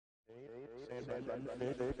How's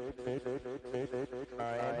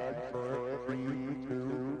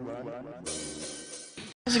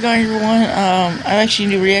it going, everyone? I'm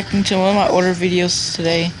actually reacting to one of my older videos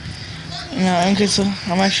today. Okay, so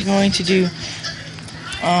I'm actually going to do,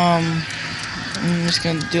 I'm just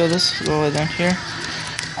gonna do this, go down here.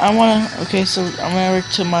 So I'm gonna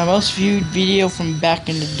react to my most viewed video from back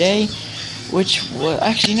in the day, which was,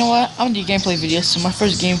 actually, you know what? I'm gonna do gameplay videos, so my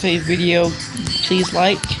first gameplay video, please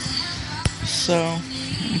like. So,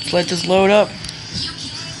 let's let this load up.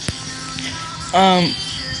 I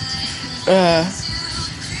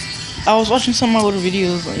was watching some of my older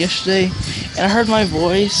videos yesterday, and I heard my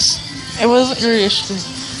voice. It wasn't really yesterday.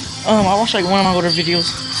 I watched like one of my older videos,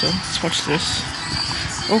 so let's watch this.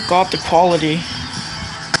 Oh god, the quality.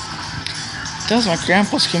 That was my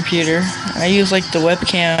grandpa's computer. I use like the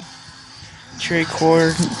webcam to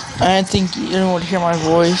record. I didn't think anyone would hear my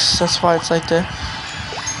voice. That's why it's like that.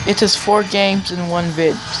 It says 4 games in 1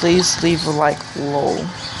 vid. Please leave a like below.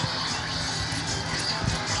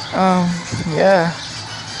 Yeah.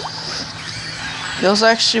 It was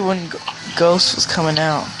actually when Ghost was coming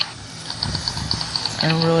out. I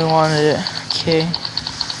really wanted it. Okay.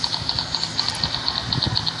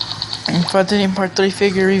 And Friday the 13th Part 3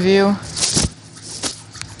 figure review.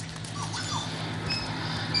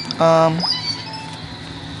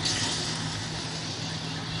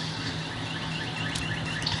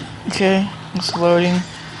 Okay, it's loading.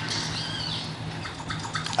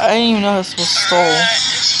 I didn't even know this was stole.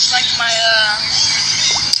 This is like my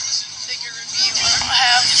figure review.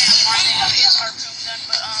 I don't have his harpoon gun,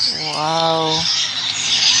 but Wow.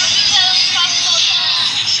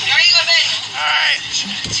 Alright.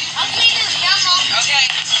 Okay.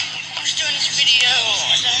 Who's doing this video?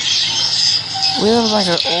 We live like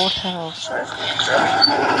an old house.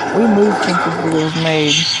 We moved since this video was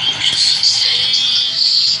made.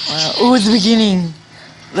 Wow. Ooh, it's the beginning.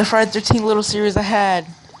 The Friday 13 little series I had.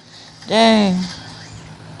 Dang.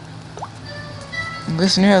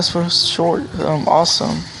 This new house was short.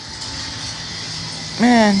 Awesome.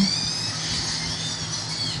 Man.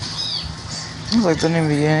 It's like the new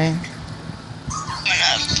beginning.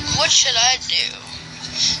 What should I do?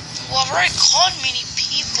 Well, I've already called many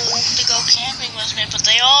people to go camping with me, but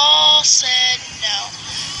they all said no.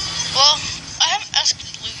 Well, I haven't asked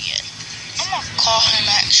Blue yet. I'm gonna call him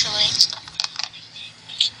actually.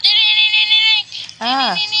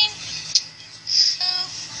 Ah.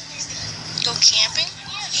 Go camping?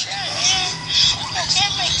 Yeah, sure. Yeah. Go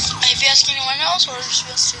camping. Have you asked anyone else, or just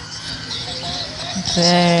us two?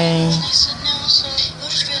 Dang. He said no, so we'll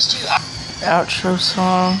just be us two. Outro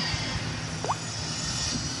song.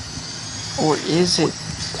 Or is it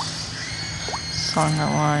song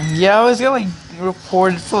that line? Yeah, I was getting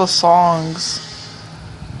reported full of songs.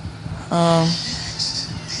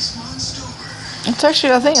 It's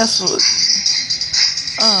actually, I think that's what.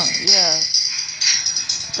 Yeah.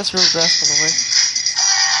 That's real grass, by the way.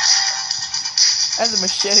 I have the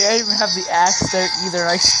machete. I didn't even have the axe there either.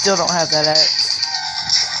 I still don't have that axe.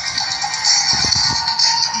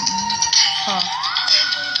 Huh.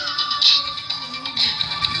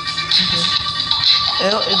 Okay.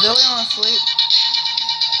 Is Ilion asleep?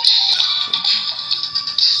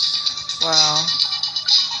 Wow.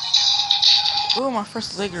 Ooh, my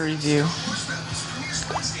first Lego review.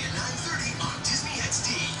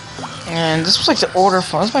 And this was like the older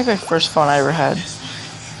phone. This was my first phone I ever had.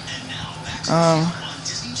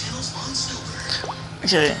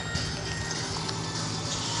 Okay.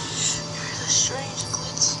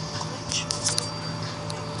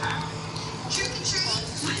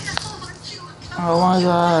 Oh my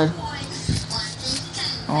god.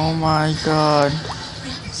 Oh my god.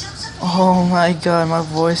 Oh my god, my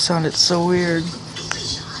voice sounded so weird.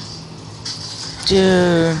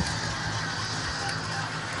 Dude.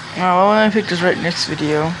 Oh, I'm gonna pick this right next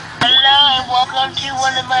video. Hello and welcome to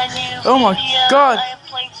one of my new Oh my videos. god. I am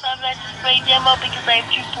playing Five Nights at Freddy's demo because I am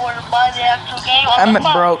too poor to buy the actual game. I'm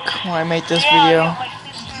broke when I made this video.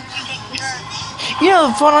 You know,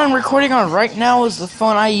 the phone I'm recording on right now is the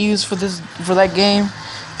phone I use for that game.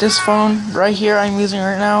 This phone right here I'm using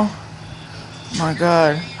right now. Oh my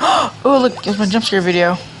god. Oh look, it's my jump scare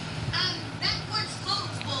video.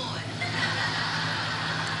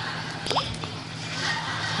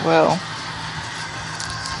 Well,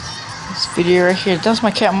 this video right here, that's my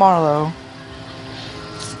cat Marlo.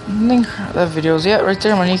 I think that video's, yeah, right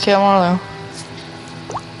there, my new cat Marlo.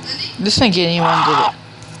 This ain't getting anyone, did it?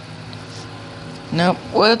 Nope.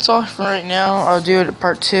 Well, that's all for right now. I'll do it at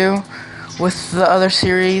part 2 with the other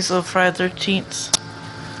series of Friday the 13th.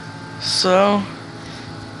 So,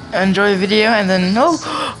 enjoy the video, and then, no,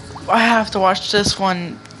 I have to watch this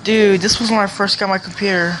one Dude, this was when I first got my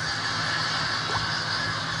computer.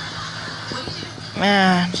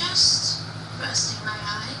 Man. Just resting my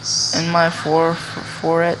eyes. And my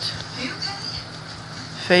favorite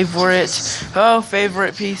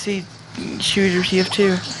favorite PC shooter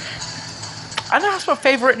TF2. I know how to spell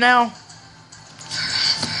favorite now.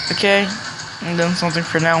 Okay, and then something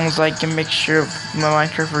for now was like a mixture of my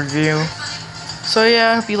Minecraft review. So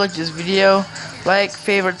yeah, I hope you liked this video. Like,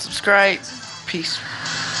 favorite, subscribe, peace.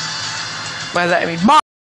 By that I mean bye.